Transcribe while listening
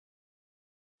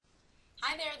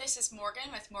Hi there, this is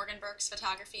Morgan with Morgan Burke's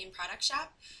Photography and Product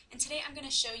Shop, and today I'm going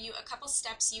to show you a couple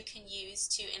steps you can use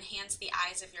to enhance the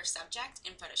eyes of your subject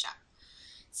in Photoshop.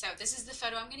 So this is the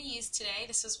photo I'm going to use today.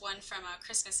 This was one from a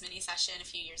Christmas mini session a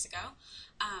few years ago.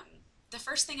 The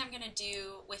first thing I'm going to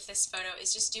do with this photo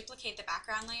is just duplicate the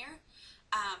background layer.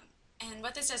 And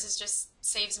what this does is just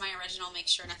saves my original, make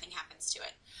sure nothing happens to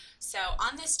it. So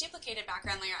on this duplicated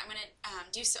background layer, I'm going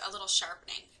to do a little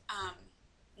sharpening.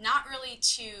 Not really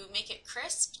to make it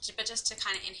crisp, but just to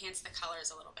kind of enhance the colors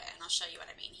a little bit, and I'll show you what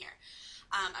I mean here.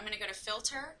 I'm going to go to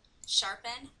Filter,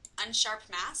 Sharpen, Unsharp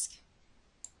Mask,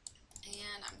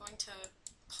 and I'm going to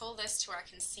pull this to where I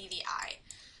can see the eye.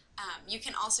 You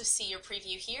can also see your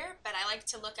preview here, but I like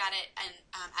to look at it and,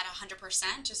 at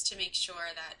 100% just to make sure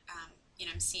that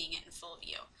I'm seeing it in full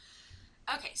view.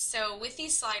 Okay, so with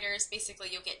these sliders, basically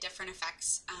you'll get different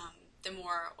effects the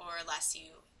more or less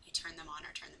you turn them on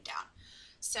or turn them down.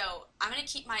 So I'm going to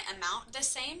keep my amount the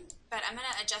same, but I'm going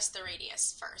to adjust the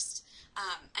radius first.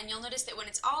 And you'll notice that when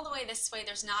it's all the way this way,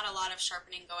 there's not a lot of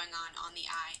sharpening going on the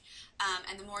eye.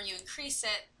 And the more you increase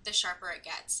it, the sharper it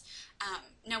gets.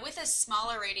 Now with a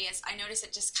smaller radius, I notice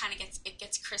it just kind of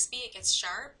gets crispy, it gets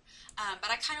sharp.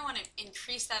 But I kind of want to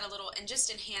increase that a little and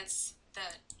just enhance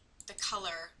the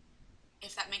color,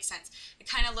 if that makes sense. It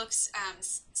kind of looks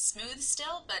smooth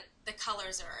still, but the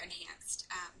colors are enhanced.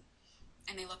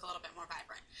 And they look a little bit more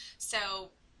vibrant. So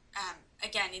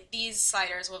again, these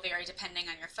sliders will vary depending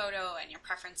on your photo and your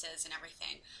preferences and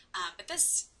everything. But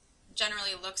this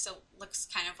generally looks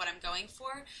kind of what I'm going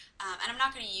for. And I'm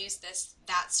not going to use this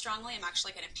that strongly. I'm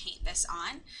actually going to paint this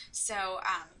on. So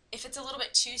if it's a little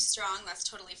bit too strong, that's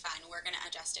totally fine. We're going to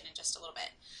adjust it in just a little bit.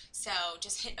 So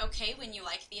just hit OK when you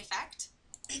like the effect.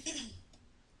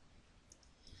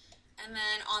 And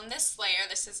then on this layer,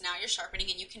 this is now your sharpening,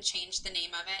 and you can change the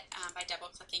name of it by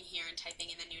double-clicking here and typing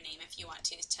in the new name if you want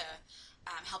to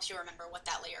help you remember what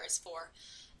that layer is for.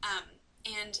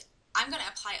 And I'm going to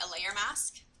apply a layer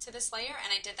mask to this layer, and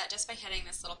I did that just by hitting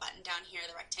this little button down here,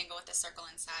 the rectangle with the circle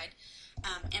inside.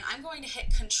 And I'm going to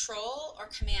hit Control or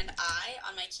Command-I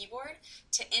on my keyboard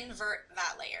to invert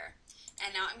that layer.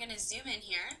 And now I'm going to zoom in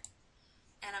here,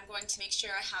 and I'm going to make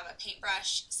sure I have a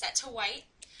paintbrush set to white.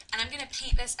 And I'm going to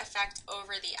paint this effect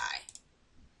over the eye.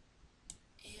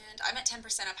 And I'm at 10%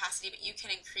 opacity, but you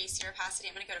can increase your opacity.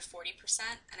 I'm going to go to 40%,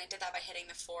 and I did that by hitting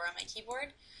the 4 on my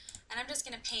keyboard. And I'm just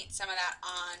going to paint some of that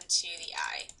onto the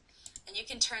eye. And you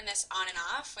can turn this on and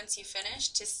off once you finish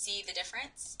to see the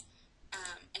difference.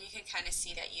 And you can kind of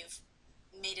see that you've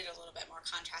made it a little bit more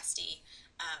contrasty,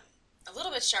 a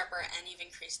little bit sharper, and you've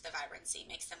increased the vibrancy,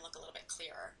 makes them look a little bit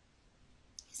clearer.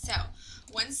 So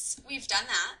once we've done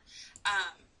that,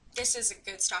 this is a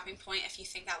good stopping point if you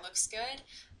think that looks good.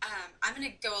 I'm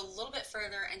going to go a little bit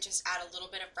further and just add a little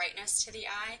bit of brightness to the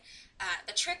eye.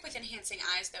 The trick with enhancing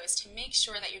eyes, though, is to make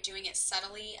sure that you're doing it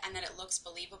subtly and that it looks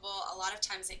believable. A lot of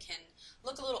times it can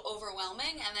look a little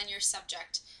overwhelming, and then your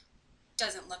subject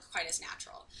doesn't look quite as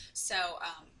natural. So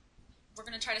we're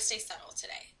going to try to stay subtle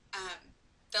today.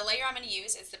 The layer I'm going to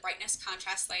use is the brightness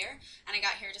contrast layer, and I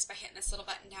got here just by hitting this little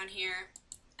button down here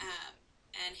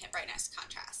and hit brightness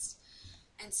contrast.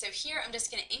 And so here I'm just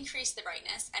going to increase the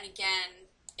brightness, and again,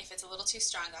 if it's a little too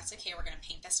strong, that's okay. We're going to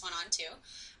paint this one on too.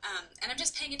 And I'm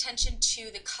just paying attention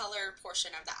to the color portion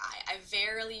of the eye. I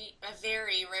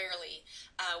very rarely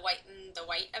whiten the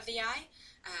white of the eye.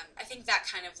 I think that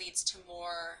kind of leads to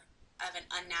more of an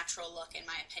unnatural look, in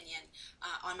my opinion,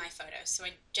 on my photos. So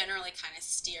I generally kind of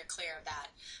steer clear of that.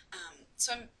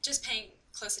 So I'm just paying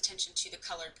close attention to the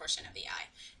colored portion of the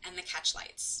eye and the catch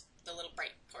lights, the little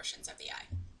bright portions of the eye.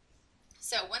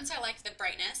 So once I like the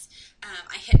brightness,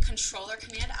 I hit Control or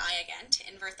Command-I again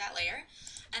to invert that layer.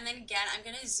 And then again, I'm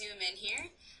going to zoom in here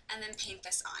and then paint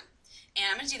this on. And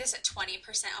I'm going to do this at 20%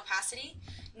 opacity.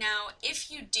 Now, if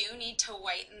you do need to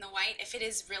whiten the white, if it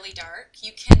is really dark,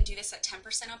 you can do this at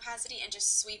 10% opacity and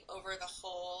just sweep over the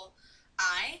whole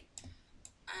eye.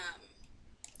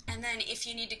 And then if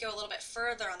you need to go a little bit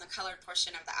further on the colored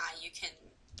portion of the eye, you can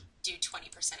do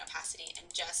 20% opacity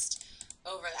and just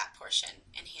over that portion,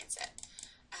 enhance it.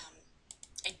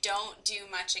 I don't do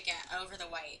much again over the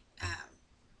white,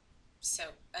 so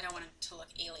I don't want it to look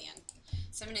alien.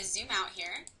 So I'm going to zoom out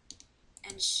here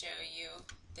and show you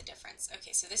the difference.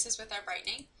 Okay, so this is with our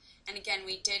brightening, and again,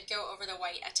 we did go over the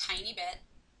white a tiny bit,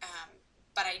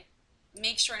 but I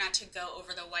make sure not to go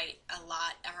over the white a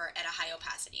lot or at a high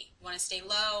opacity. You want to stay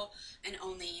low and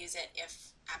only use it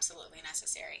if absolutely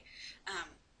necessary.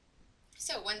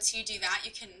 So once you do that,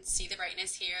 you can see the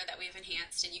brightness here that we've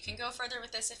enhanced, and you can go further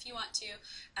with this if you want to.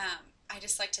 I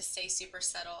just like to stay super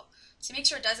subtle to make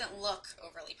sure it doesn't look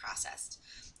overly processed.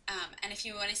 And if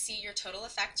you want to see your total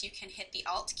effect, you can hit the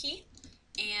Alt key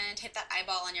and hit that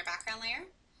eyeball on your background layer,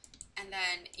 and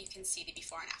then you can see the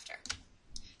before and after.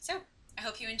 So I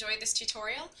hope you enjoyed this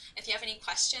tutorial. If you have any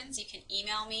questions, you can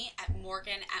email me at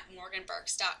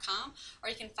morgan@morganburks.com, or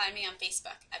you can find me on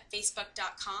Facebook at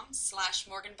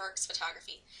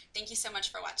facebook.com/morganburksphotography. Thank you so much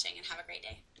for watching, and have a great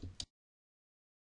day.